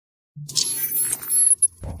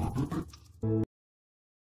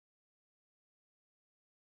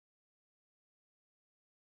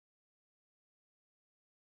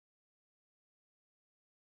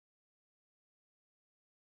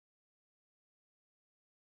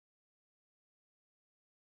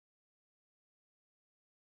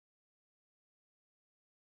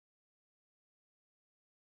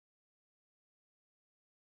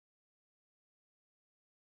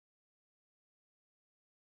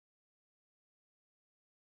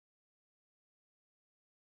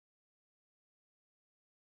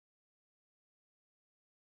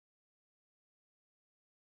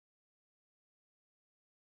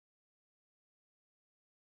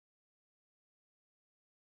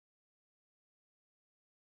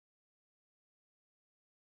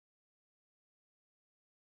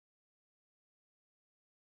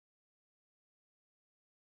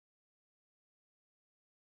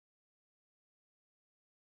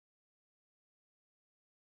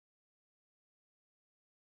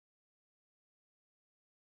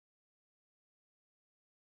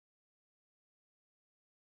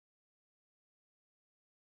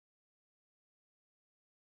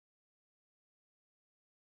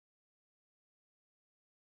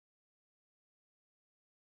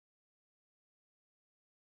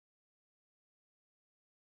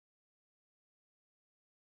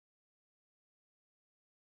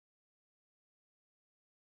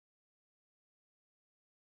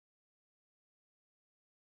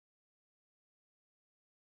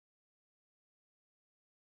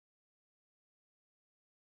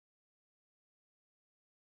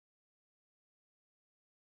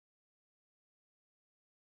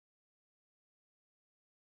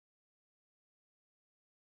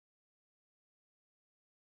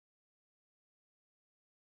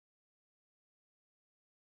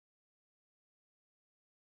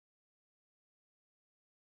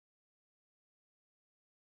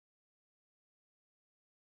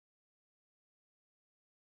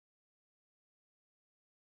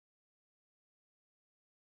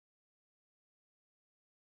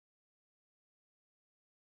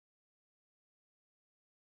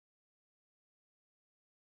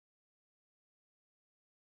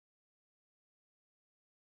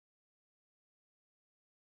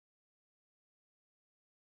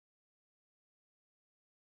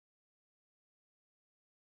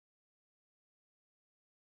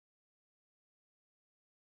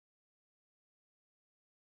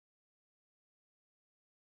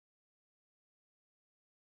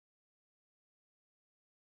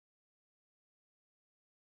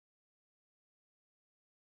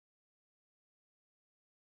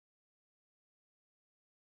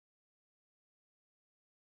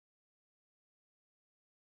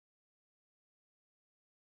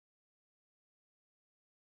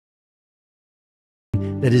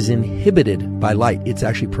that is inhibited by light. It's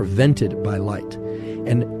actually prevented by light.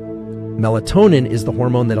 And melatonin is the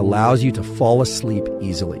hormone that allows you to fall asleep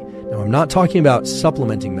easily. Now, I'm not talking about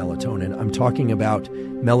supplementing melatonin. I'm talking about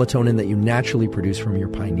melatonin that you naturally produce from your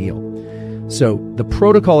pineal. So the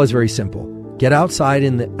protocol is very simple. Get outside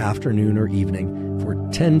in the afternoon or evening for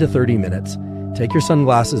 10 to 30 minutes. Take your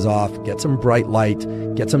sunglasses off, get some bright light,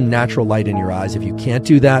 get some natural light in your eyes. If you can't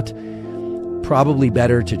do that, probably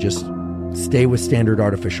better to just stay with standard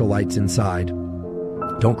artificial lights inside.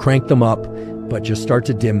 Don't crank them up, but just start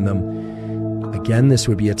to dim them. Again, this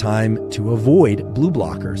would be a time to avoid blue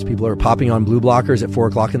blockers. People are popping on blue blockers at 4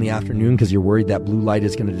 o'clock in the afternoon because you're worried that blue light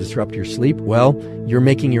is going to disrupt your sleep. Well, you're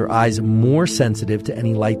making your eyes more sensitive to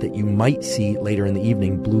any light that you might see later in the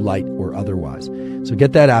evening, blue light or otherwise. So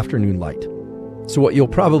get that afternoon light. So what you'll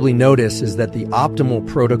probably notice is that the optimal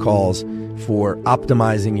protocols for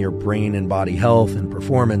optimizing your brain and body health and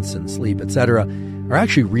performance and sleep, etc., are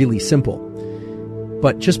actually really simple.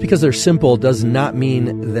 But just because they're simple does not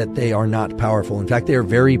mean that they are not powerful. In fact, they are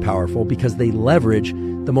very powerful because they leverage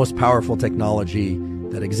the most powerful technology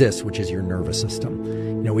that exists, which is your nervous system.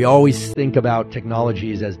 You know, we always think about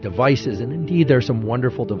technologies as devices, and indeed there are some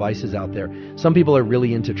wonderful devices out there. Some people are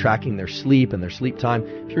really into tracking their sleep and their sleep time.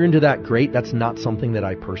 If you're into that, great. That's not something that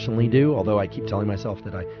I personally do, although I keep telling myself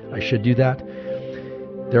that I should do that.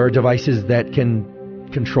 There are devices that can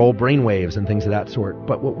control brain waves and things of that sort.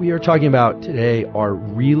 But what we are talking about today are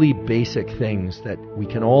really basic things that we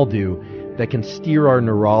can all do that can steer our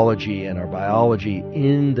neurology and our biology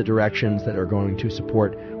in the directions that are going to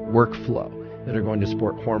support workflow, that are going to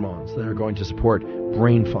support hormones, that are going to support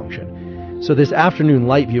brain function. So this afternoon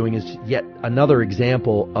light viewing is yet another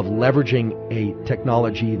example of leveraging a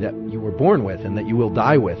technology that you were born with and that you will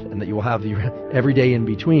die with and that you will have every day in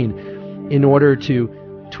between in order to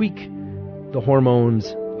tweak the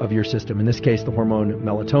hormones of your system, in this case the hormone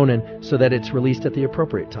melatonin, so that it's released at the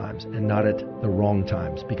appropriate times and not at the wrong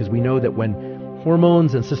times. Because we know that when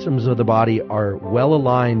hormones and systems of the body are well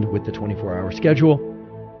aligned with the 24-hour schedule,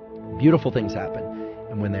 beautiful things happen.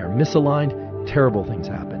 And when they are misaligned, terrible things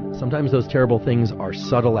happen. Sometimes those terrible things are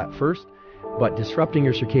subtle at first, but disrupting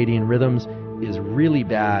your circadian rhythms is really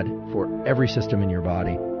bad for every system in your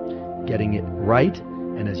body. Getting it right,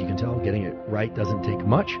 and as you can tell, getting it right doesn't take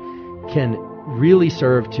much, can really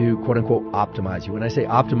serve to quote-unquote optimize you. When I say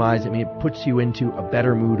optimize, I mean it puts you into a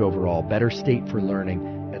better mood overall, better state for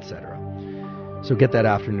learning, etc. So get that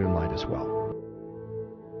afternoon light as well.